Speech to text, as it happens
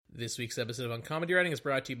This week's episode of On Comedy Writing is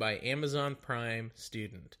brought to you by Amazon Prime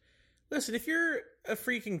Student. Listen, if you're a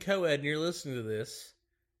freaking co-ed and you're listening to this,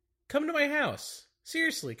 come to my house.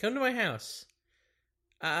 Seriously, come to my house.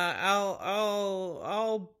 I'll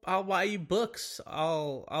buy you books.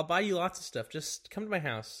 I'll buy you lots of stuff. Just come to my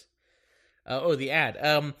house. The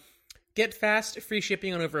ad. Get fast, free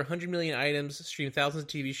shipping on over 100 million items, stream thousands of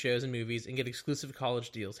TV shows and movies, and get exclusive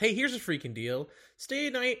college deals. Hey, here's a freaking deal. Stay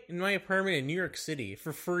a night in my apartment in New York City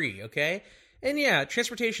for free, okay? And yeah,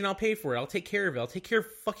 transportation, I'll pay for it. I'll take care of it. I'll take care of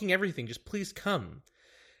fucking everything. Just please come.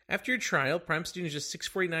 After your trial, Prime Student is just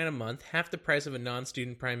 $6.49 a month, half the price of a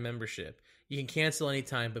non-student Prime membership. You can cancel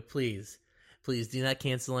anytime, but please do not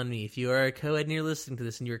cancel on me. If you are a co-ed and you're listening to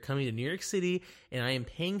this and you're coming to New York City and I am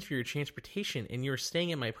paying for your transportation and you're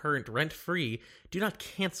staying in my apartment rent-free, do not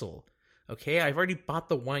cancel. Okay? I've already bought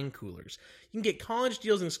the wine coolers. You can get college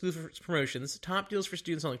deals and exclusive promotions, top deals for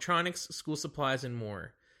students on electronics, school supplies, and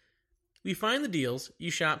more. We find the deals,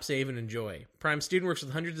 you shop, save, and enjoy. Prime Student works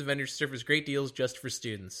with hundreds of vendors to surface great deals just for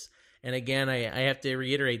students. And again, I have to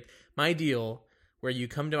reiterate, my deal where you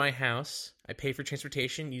come to my house, I pay for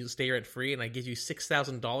transportation, you stay rent-free, and I give you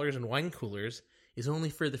 $6,000 in wine coolers is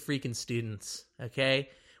only for the freaking students, okay?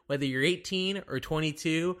 Whether you're 18 or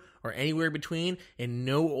 22 or anywhere between and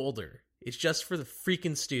no older. It's just for the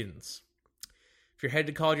freaking students. If you're headed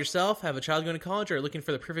to college yourself, have a child going to college, or are looking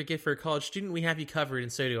for the perfect gift for a college student, we have you covered,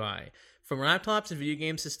 and so do I. From laptops and video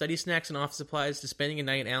games to study snacks and office supplies to spending a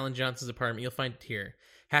night in Alan Johnson's apartment, you'll find it here.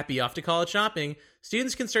 Happy off to college shopping.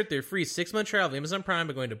 Students can start their free 6-month trial of Amazon Prime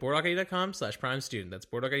by going to boardwalkid.com/primestudent. That's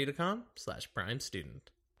boardwalkid.com/primestudent.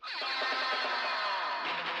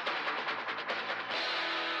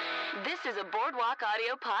 This is a Boardwalk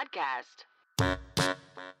Audio podcast.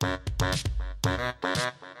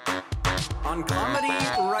 On comedy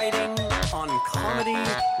writing, on comedy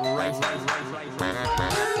writing.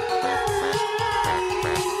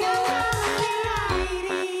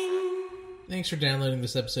 Thanks for downloading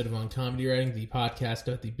this episode of On Comedy Writing, the podcast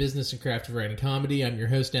about the business and craft of writing comedy. I'm your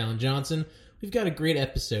host, Alan Johnson. We've got a great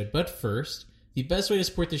episode, but first, the best way to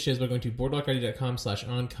support this show is by going to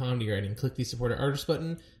boardwalkaudio.com/onComedyWriting. Click the Support Our Artist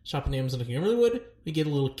button, shop on Amazon like you normally would, we get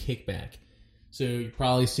a little kickback. So you're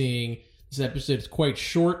probably seeing this episode is quite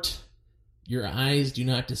short. Your eyes do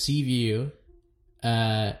not deceive you.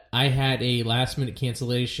 I had a last-minute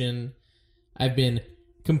cancellation. I've been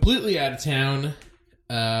completely out of town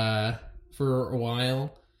for a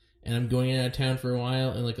while, and I'm going out of town for a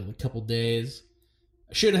while in like a couple days.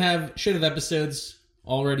 I should have episodes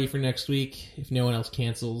all ready for next week if no one else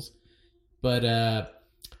cancels. But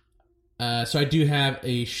so I do have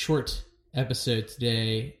a short episode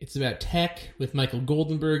today. It's about tech with Michael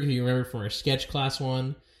Goldenberg, who you remember from our sketch class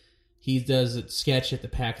one. He does a sketch at the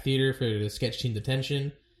Pack Theater for the sketch team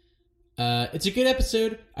detention. It's a good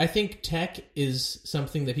episode. I think tech is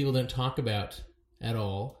something that people don't talk about at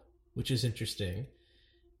all, which is interesting.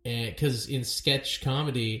 And because in sketch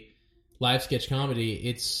comedy, live sketch comedy,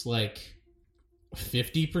 it's like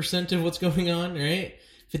 50% of what's going on, right?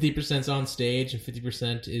 50%'s on stage and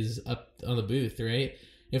 50% is up on the booth, right?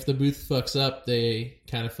 If the booth fucks up, they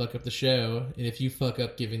kind of fuck up the show. And if you fuck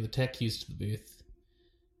up giving the tech cues to the booth,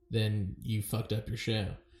 then you fucked up your show.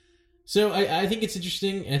 So I think it's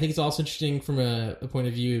interesting, and I think it's also interesting from a point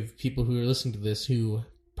of view of people who are listening to this who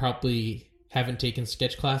probably haven't taken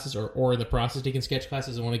sketch classes or in the process of taking sketch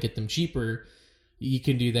classes and want to get them cheaper. You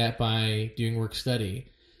can do that by doing work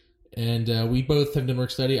study. And we both have done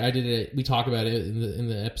work study. I did it. We talk about it in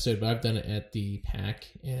the episode, but I've done it at the PAC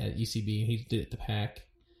at UCB. He did it at the PAC.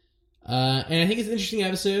 And I think it's an interesting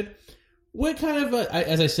episode. What kind of,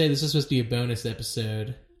 as I say, this is supposed to be a bonus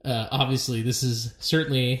episode. Obviously, this is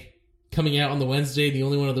certainly coming out on the Wednesday, the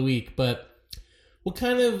only one of the week, but what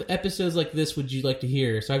kind of episodes like this would you like to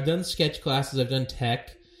hear? So I've done sketch classes, I've done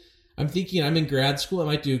tech. I'm thinking I'm in grad school. I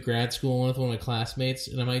might do a grad school one with one of my classmates,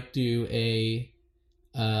 and I might do a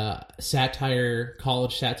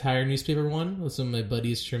college satire newspaper one with some of my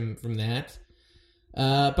buddies from that.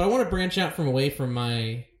 But I want to branch out away from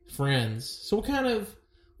my friends. So what kind of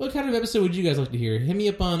episode would you guys like to hear? Hit me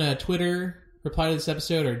up on Twitter, reply to this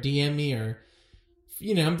episode, or DM me, or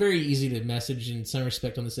I'm very easy to message in some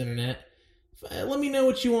respect on this internet. Let me know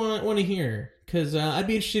what you want to hear, because I'd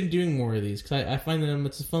be interested in doing more of these, because I find them,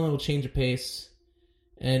 it's a fun little change of pace,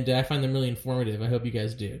 and I find them really informative. I hope you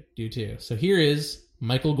guys do too. So here is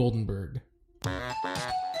Michael Goldenberg.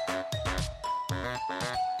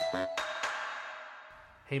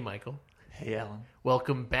 Hey, Michael. Hey, Alan.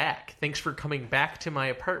 Welcome back. Thanks for coming back to my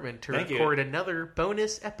apartment to record another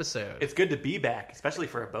bonus episode. It's good to be back, especially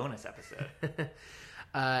for a bonus episode.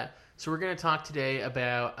 So we're going to talk today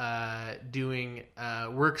about doing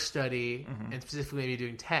work study and specifically maybe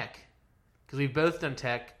doing tech. Because we've both done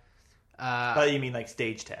tech. Oh, you mean like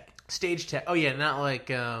stage tech? Stage tech. Oh, yeah, not like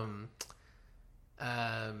IT.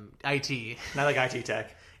 Not like IT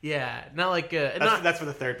tech. Yeah, not like... that's for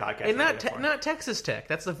the third podcast. And not Texas Tech.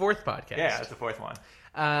 That's the fourth podcast. Yeah, that's the fourth one.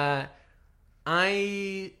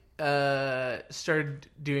 I started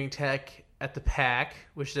doing tech at the PAC,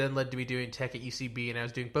 which then led to me doing tech at UCB, and I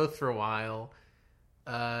was doing both for a while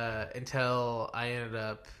until I ended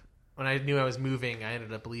up... When I knew I was moving, I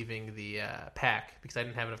ended up leaving the PAC because I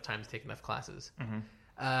didn't have enough time to take enough classes. Mm-hmm.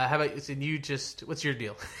 How about you? What's your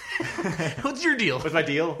deal? What's your deal? What's my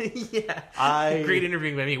deal? Yeah, great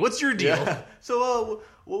interviewing by me. What's your deal? Yeah. So,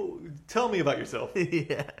 tell me about yourself.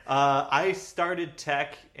 Yeah, I started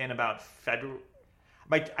tech in about February.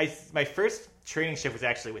 My first training shift was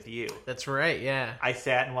actually with you. That's right. Yeah, I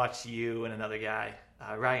sat and watched you and another guy,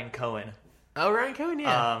 Ryan Cohen. Oh, Ryan Cohen,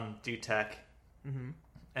 yeah. Do tech. Mm-hmm.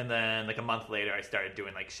 And then like a month later, I started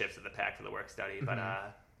doing like shifts at the PAC for the work study. But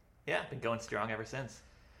yeah, been going strong ever since.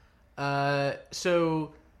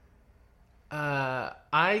 So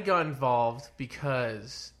I got involved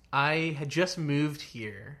because I had just moved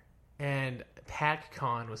here and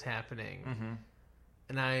PACCon was happening,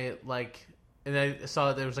 and I saw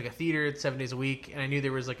that there was like a theater at 7 days a week, and I knew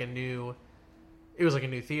there was like a new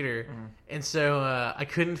theater, and so I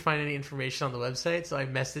couldn't find any information on the website, so I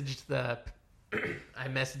messaged the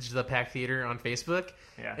PAC Theater on Facebook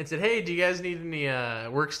and said, "Hey, do you guys need any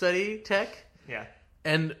work study tech?" Yeah.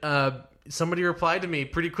 And somebody replied to me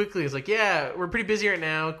pretty quickly. It's like, "Yeah, we're pretty busy right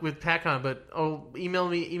now with PACCon, but email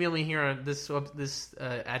me here on this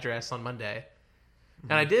address on Monday."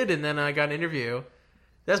 And I did, and then I got an interview.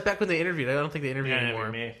 That's back when they interviewed. I don't think they interviewed anymore.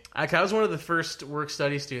 Me. I was one of the first work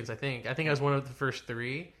study students. I think I was one of the first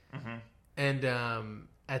three. And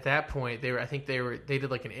at that point, they did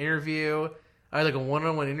like an interview. I had like a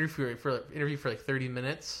one-on-one interview for like 30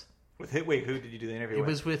 minutes. Who did you do the interview with? It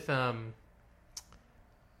was with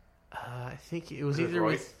I think it was either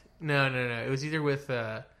Royce? with no. It was either with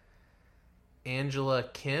Angela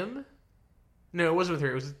Kim. No, it wasn't with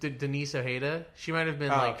her. It was Denise Ojeda. She might have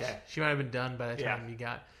been she might have been done by the time you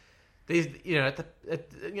got. They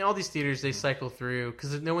all these theaters they cycle through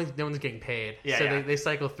because no one's getting paid. They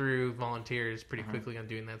cycle through volunteers pretty quickly on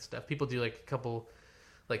doing that stuff. People do like a couple.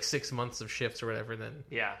 Like 6 months of shifts or whatever, and then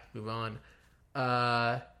move on.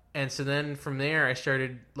 And so then from there, I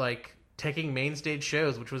started like taking main stage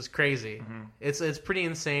shows, which was crazy. It's pretty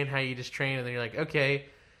insane how you just train, and then you're like, okay,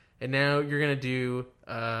 and now you're gonna do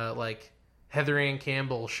like Heather Ann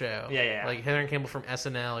Campbell show, like Heather Ann Campbell from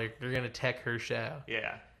SNL. You're gonna tech her show,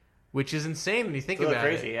 which is insane when you think about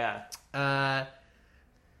crazy, it.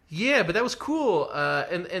 Yeah, but that was cool.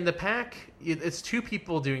 And the PAC, it's two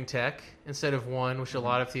people doing tech instead of one, which a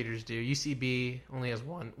lot of theaters do. UCB only has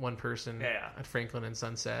one person at Franklin and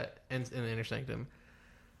Sunset and in the Inner Sanctum.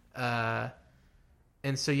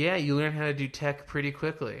 And so, you learn how to do tech pretty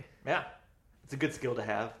quickly. Yeah. It's a good skill to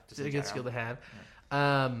have. It's a good skill to have.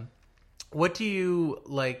 Yeah. What do you,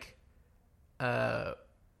 like,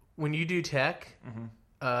 when you do tech,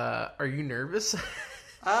 are you nervous?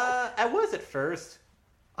 I was at first.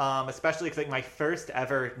 Especially because like my first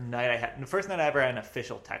night I had an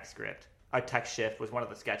official tech script. Our tech shift was one of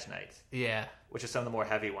the sketch nights. Yeah. Which is some of the more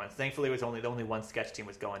heavy ones. Thankfully, it was only one sketch team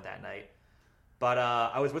was going that night. But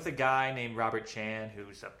I was with a guy named Robert Chan,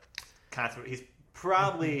 who's he's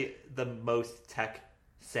probably the most tech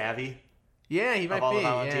savvy. Yeah, he might be. Of all the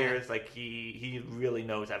volunteers, like he really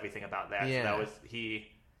knows everything about that. Yeah. So he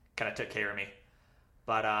kind of took care of me.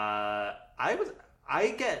 But I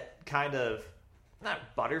get kind of.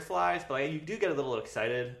 Not butterflies, but you do get a little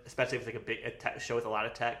excited, especially if it's like a tech show with a lot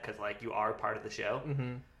of tech, because like you are part of the show.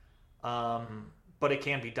 But it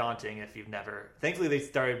can be daunting if you've never. Thankfully, they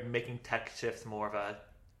started making tech shifts more of a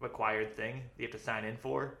required thing you have to sign in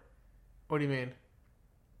for. What do you mean?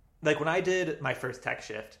 Like when I did my first tech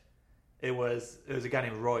shift, it was a guy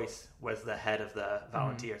named Royce was the head of the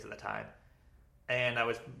volunteers at the time, and I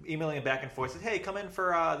was emailing him back and forth. Said, "Hey, come in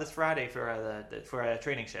for this Friday for a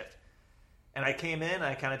training shift." And I came in,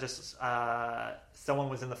 I kind of just, someone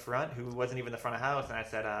was in the front who wasn't even the front of house, and I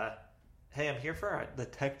said, hey, I'm here for the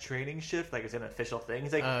tech training shift, like it's an official thing.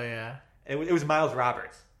 He's like, oh, yeah. It was Miles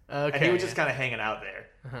Roberts. Okay. And he was just kind of hanging out there.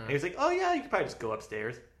 And he was like, oh, yeah, you could probably just go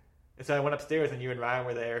upstairs. And so I went upstairs, and you and Ryan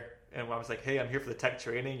were there, and I was like, hey, I'm here for the tech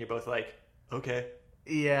training. You're both like, okay.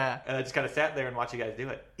 Yeah. And I just kind of sat there and watched you guys do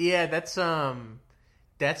it. Yeah, that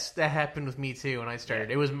happened with me too when I started.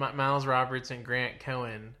 Yeah. It was Miles Roberts and Grant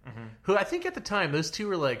Cohen, who I think at the time those two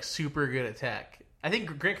were like super good at tech. I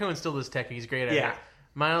think Grant Cohen still does tech and he's great at it.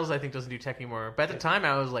 Miles, I think, doesn't do tech anymore. But at the time,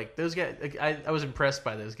 I was like, those guys. Like, I was impressed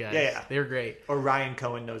by those guys. Yeah. They were great. Or Ryan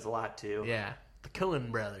Cohen knows a lot too. Yeah, the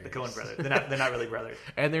Cohen brothers. The Cohen brothers. They're not really brothers.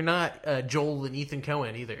 And they're not Joel and Ethan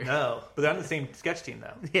Cohen either. No, but they're on the same sketch team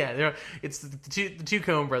though. Yeah, it's the two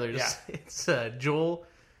Cohen brothers. Yeah. It's Joel,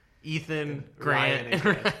 Ethan, Ryan Grant, and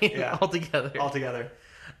Ryan Yeah. all together. All together.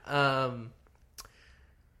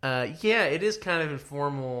 Yeah, it is kind of a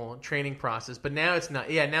formal training process, but now it's not.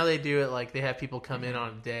 Yeah, now they do it like they have people come in on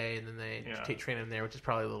a day and then they train them there, which is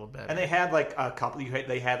probably a little better. And they had like a couple.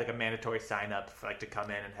 They had like a mandatory sign up for like to come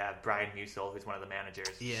in and have Brian Musil, who's one of the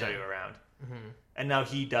managers, show you around. Mm-hmm. And now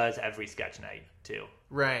he does every sketch night too.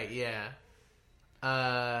 Right. Yeah.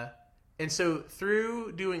 And so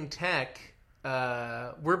through doing tech,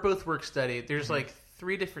 we're both work study. There's like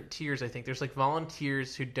 3 different tiers, I think. There's like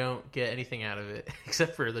volunteers who don't get anything out of it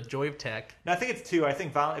except for the joy of tech. No, I think it's 2. I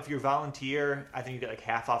think if you're volunteer, I think you get like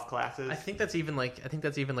half off classes. I think that's even like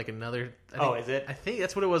another. Is it? I think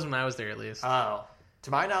that's what it was when I was there, at least. Oh, to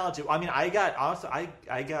my knowledge, I mean, I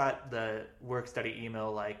got the work study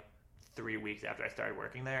email like 3 weeks after I started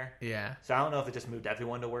working there. Yeah. So I don't know if it just moved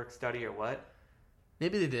everyone to work study or what.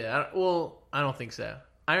 Maybe they did. I don't think so.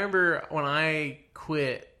 I remember when I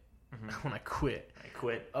quit. When I quit.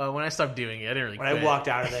 When I stopped doing it, I didn't really. When quit. I walked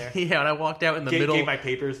out of there, yeah, when I walked out in the middle, gave my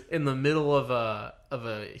papers in the middle of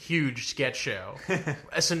a huge sketch show,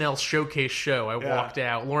 SNL showcase show. I walked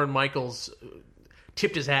out. Lorne Michaels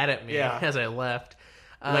tipped his hat at me as I left.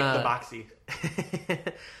 Like the Moxie.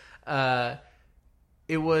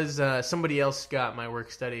 It was somebody else got my work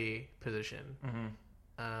study position.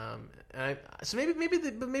 So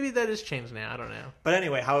maybe that has changed now. I don't know. But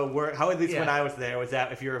anyway, how it worked, how at least when I was there, was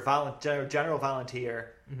that if you're a general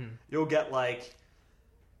volunteer, you'll get like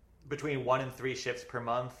between 1 and 3 shifts per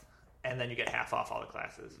month, and then you get half off all the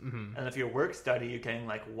classes. And if you're work study, you're getting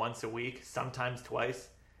like once a week, sometimes twice,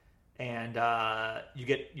 and you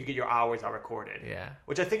get your hours are recorded. Yeah,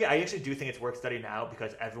 which I actually do think it's work study now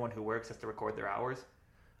because everyone who works has to record their hours.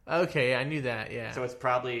 Okay, I knew that. Yeah, so it's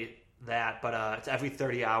probably that, but it's every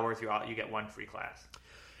 30 hours you get 1 free class.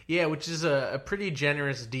 Yeah, which is a pretty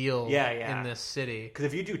generous deal in this city. Because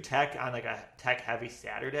if you do tech on like a tech-heavy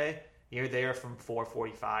Saturday, you're there from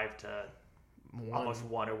 4:45 to almost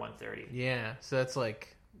 1 or 1:30. Yeah, so that's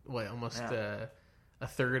like, almost a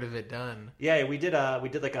third of it done. Yeah, we did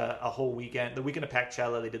like a whole weekend. The weekend of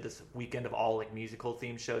Packcella, they did this weekend of all like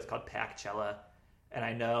musical-themed shows called Packcella. And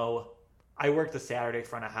I know I worked the Saturday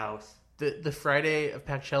front of house. The Friday of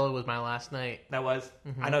Packcella was my last night. That was?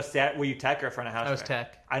 I know. Were you tech or front of house? I was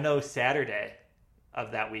tech. I know Saturday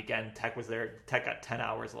of that weekend, tech was there. Tech got 10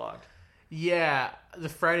 hours logged. Yeah, the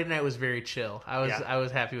Friday night was very chill. I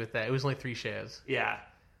was happy with that. It was only 3 shows. Yeah,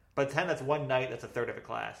 but 10, that's one night. That's a third of a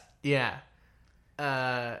class. Yeah,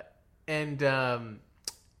 30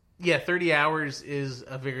 hours is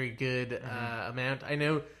a very good amount. I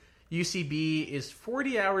know UCB is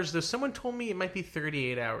 40 hours, though someone told me it might be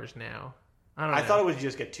 38 hours now. I don't know. I thought it was you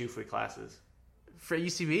just get 2 free classes. For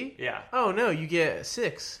UCB? Yeah. Oh, no, you get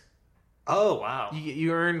 6. Oh, wow.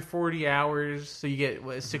 You earn 40 hours, so you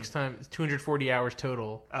get 6 times 240 hours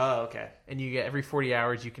total. Oh, okay. And you get every 40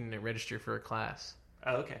 hours you can register for a class.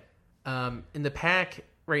 Oh, okay. And the pack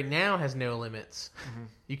right now has no limits.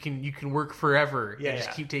 You can work forever and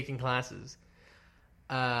just keep taking classes.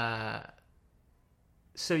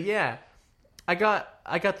 So yeah, I got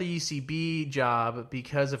the UCB job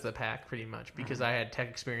because of the pack, pretty much because I had tech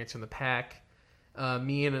experience from the pack.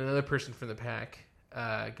 Me and another person from the pack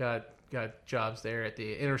got jobs there at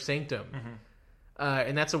the Inner Sanctum,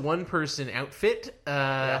 and that's a 1-person outfit,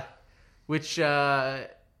 which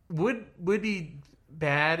would be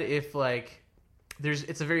bad if like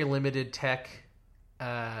it's a very limited tech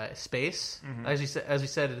space. As we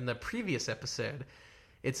said in the previous episode.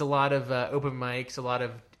 It's a lot of open mics, a lot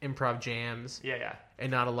of improv jams,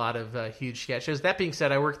 and not a lot of huge sketch shows. That being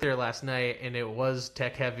said, I worked there last night, and it was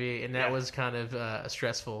tech heavy, and that was kind of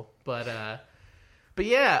stressful. But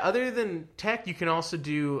yeah, other than tech, you can also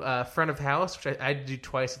do front of house, which I do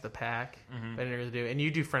twice at the pack. But I didn't really do, and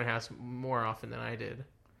you do front of house more often than I did.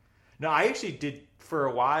 No, I actually did for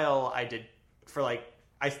a while. I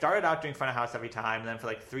started out doing front of house every time, and then for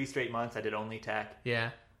like 3 straight months, I did only tech.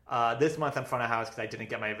 Yeah. This month I'm front of house because I didn't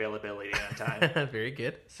get my availability on time. Very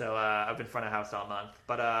good. So I've been front of house all month.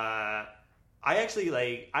 But I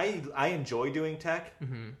actually I enjoy doing tech.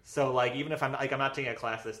 So like even if I'm not taking a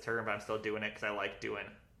class this term, but I'm still doing it because I like doing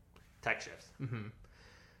tech shifts.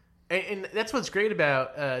 And that's what's great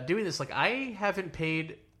about doing this. Like I haven't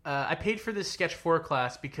paid. I paid for this Sketch 4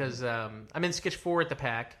 class because I'm in Sketch 4 at the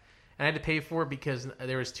pack. I had to pay for it because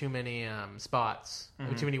there was too many spots,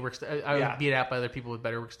 too many I was beat out by other people with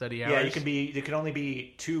better work study hours. Yeah, you can only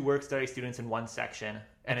be 2 work study students in one section,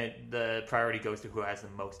 and the priority goes to who has the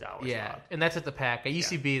most hours. Yeah, and that's at the PAC. At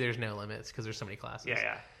UCB, there's no limits because there's so many classes.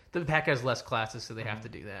 Yeah. The PAC has less classes, so they have to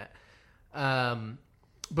do that.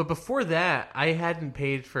 But before that, I hadn't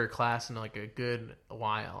paid for a class in like a good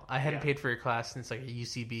while. I hadn't paid for a class since like a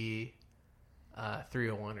UCB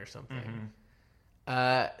 301 or something.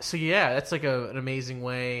 So yeah, that's like an amazing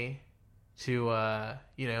way to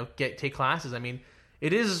take classes. I mean,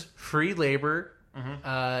 it is free labor.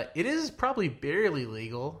 It is probably barely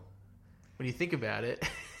legal when you think about it.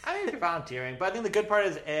 I mean, if you're volunteering, but I think the good part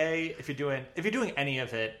is if you're doing any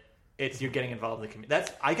of it, you're getting involved in the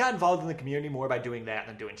community. I got involved in the community more by doing that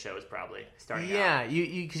than doing shows, probably starting out.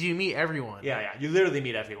 Yeah, because you meet everyone. Yeah, you literally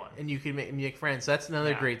meet everyone, and you can make friends. So that's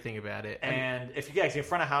another great thing about it. And if you're in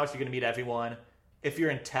front of house, you're going to meet everyone. If you're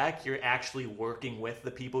in tech, you're actually working with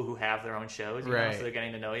the people who have their own shows, so they're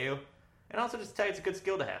getting to know you. And also, just tell you, it's a good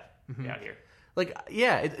skill to have out here. Like,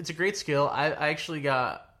 yeah, it's a great skill. I actually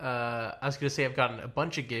got, I was going to say I've gotten a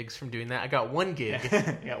bunch of gigs from doing that. I got one gig.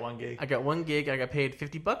 You got one gig? I got one gig. I got paid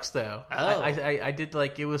 $50 though. Oh. I did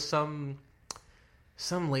like, it was some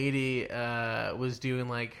lady was doing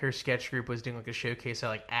like, her sketch group was doing like a showcase at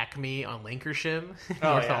like Acme on Lancashire,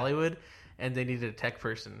 North Hollywood, and they needed a tech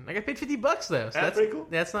person. I got paid $50 though. So that's pretty cool.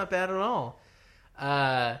 That's not bad at all.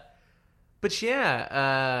 But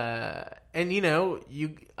yeah, and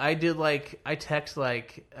I text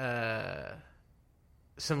like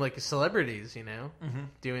some like celebrities,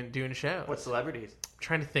 doing a show. What celebrities? I'm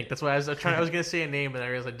trying to think. That's why I was gonna say a name, but I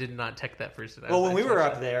realized I did not text that person. Well, when we were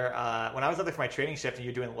up there, when I was up there for my training shift, and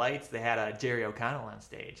you're doing lights, they had Jerry O'Connell on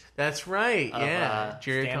stage. That's right. Yeah,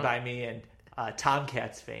 Jerry Stand By Me and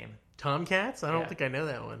Tomcats fame. Tomcats? I don't think I know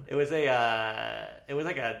that one. It was like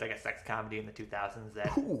a sex comedy in the 2000s.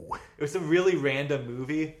 It was a really random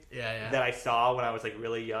movie. That I saw when I was like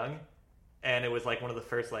really young, and it was like one of the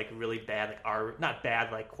first like really bad like not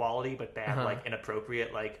bad like quality, but bad like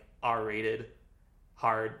inappropriate like R-rated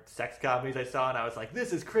hard sex comedies I saw, and I was like,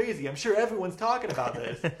 this is crazy. I'm sure everyone's talking about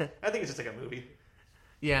this. I think it's just like a movie.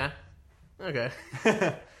 Yeah. Okay.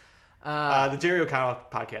 The Jerry O'Connell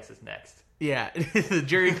podcast is next. Yeah, the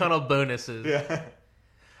Jerry O'Connell bonuses.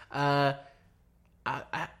 Yeah.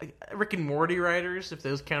 Rick and Morty writers, if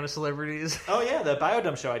those count as celebrities. Oh yeah, the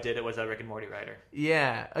Biodome show I did, it was a Rick and Morty writer.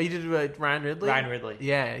 Yeah. Oh, you did Ryan Ridley? Ryan Ridley.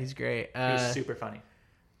 Yeah, he's great. He was super funny.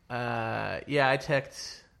 Yeah, I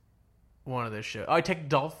teched one of those shows. Oh, I teched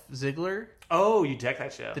Dolph Ziggler. Oh, you teched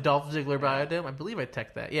that show. The Dolph Ziggler Biodome. I believe I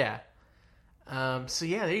teched that. Yeah. So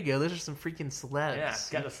yeah, there you go. Those are some freaking celebs. Yeah,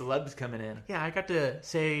 got the celebs coming in. Yeah, I got to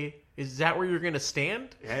say, is that where you're going to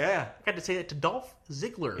stand? Yeah. I got to say that to Dolph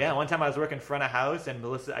Ziggler. Yeah, one time I was working front of house, and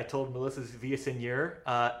I told Melissa's Villasenor.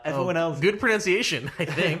 Everyone else... Good pronunciation, I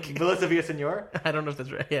think. Melissa Villasenor? I don't know if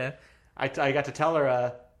that's right, yeah. I got to tell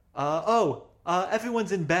her,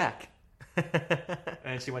 everyone's in back.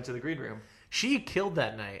 And she went to the green room. She killed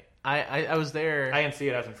that night. I was there. I didn't see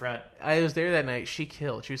it, I was in front. I was there that night. She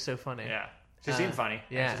killed. She was so funny. Yeah. She seemed funny.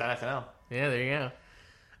 Yeah. She's on SNL. Yeah, there you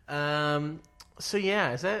go. So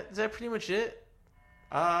yeah, is that pretty much it?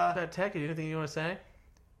 About tech? Anything you want to say?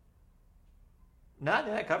 No,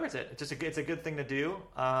 that covers it. It's a good thing to do.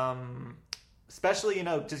 Especially,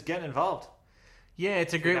 just getting involved. Yeah,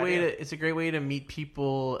 it's a great way to meet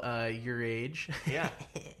people your age. Yeah.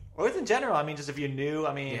 Or in general, I mean, just if you're new,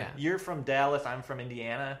 I mean, you're from Dallas, I'm from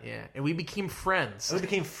Indiana. Yeah, and we became friends.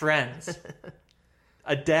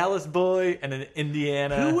 A Dallas boy and an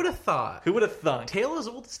Indiana. Who would have thought? Tale as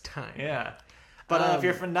old as time. Yeah. But if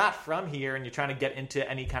you're not from here and you're trying to get into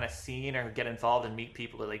any kind of scene or get involved and meet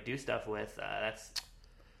people to like do stuff with, that's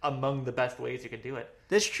among the best ways you can do it.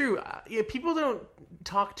 That's true. Yeah, people don't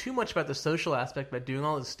talk too much about the social aspect about doing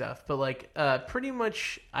all this stuff, but like pretty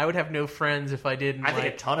much I would have no friends if I didn't. I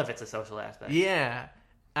think a ton of it's a social aspect. Yeah.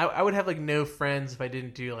 I would have like no friends if I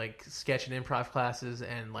didn't do like sketch and improv classes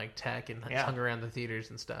and like tech and hung around the theaters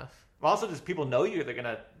and stuff. Well, also, just people know you. They're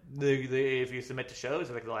gonna if you submit to shows,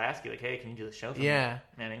 they'll ask you like, "Hey, can you do the show for me?" Yeah,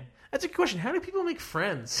 I mean, that's a good question. How do people make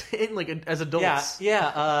friends in like as adults?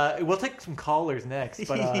 Yeah. We'll take some callers next.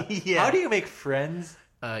 But how do you make friends?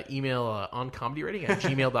 Email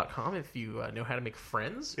oncomedyrating@gmail.com if you know how to make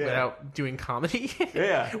friends without doing comedy.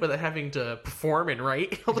 Without having to perform and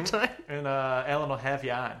write all the time. And Alan will have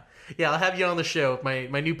you on. Yeah, I'll have you on the show.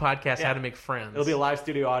 My new podcast, How to Make Friends. It'll be a live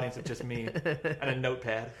studio audience of just me and a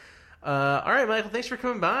notepad. All right, Michael, thanks for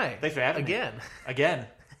coming by. Thanks for having me. Again.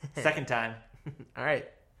 Second time. All right.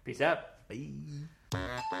 Peace out. Bye.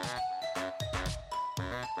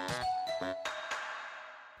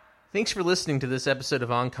 Thanks for listening to this episode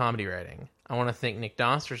of On Comedy Writing. I want to thank Nick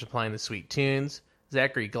Doss for supplying the sweet tunes,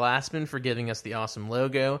 Zachary Glassman for giving us the awesome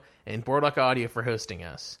logo, and Boardwalk Audio for hosting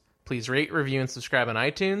us. Please rate, review, and subscribe on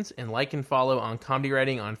iTunes, and like and follow On Comedy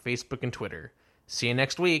Writing on Facebook and Twitter. See you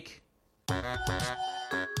next week.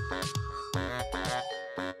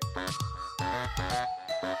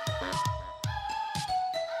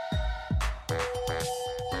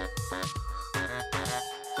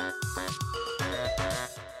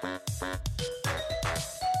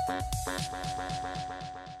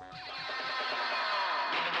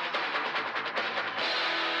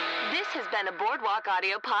 This has been a Boardwalk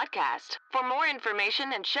Audio podcast. For more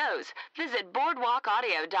information and shows, visit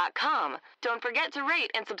boardwalkaudio.com. Don't forget to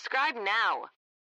rate and subscribe now.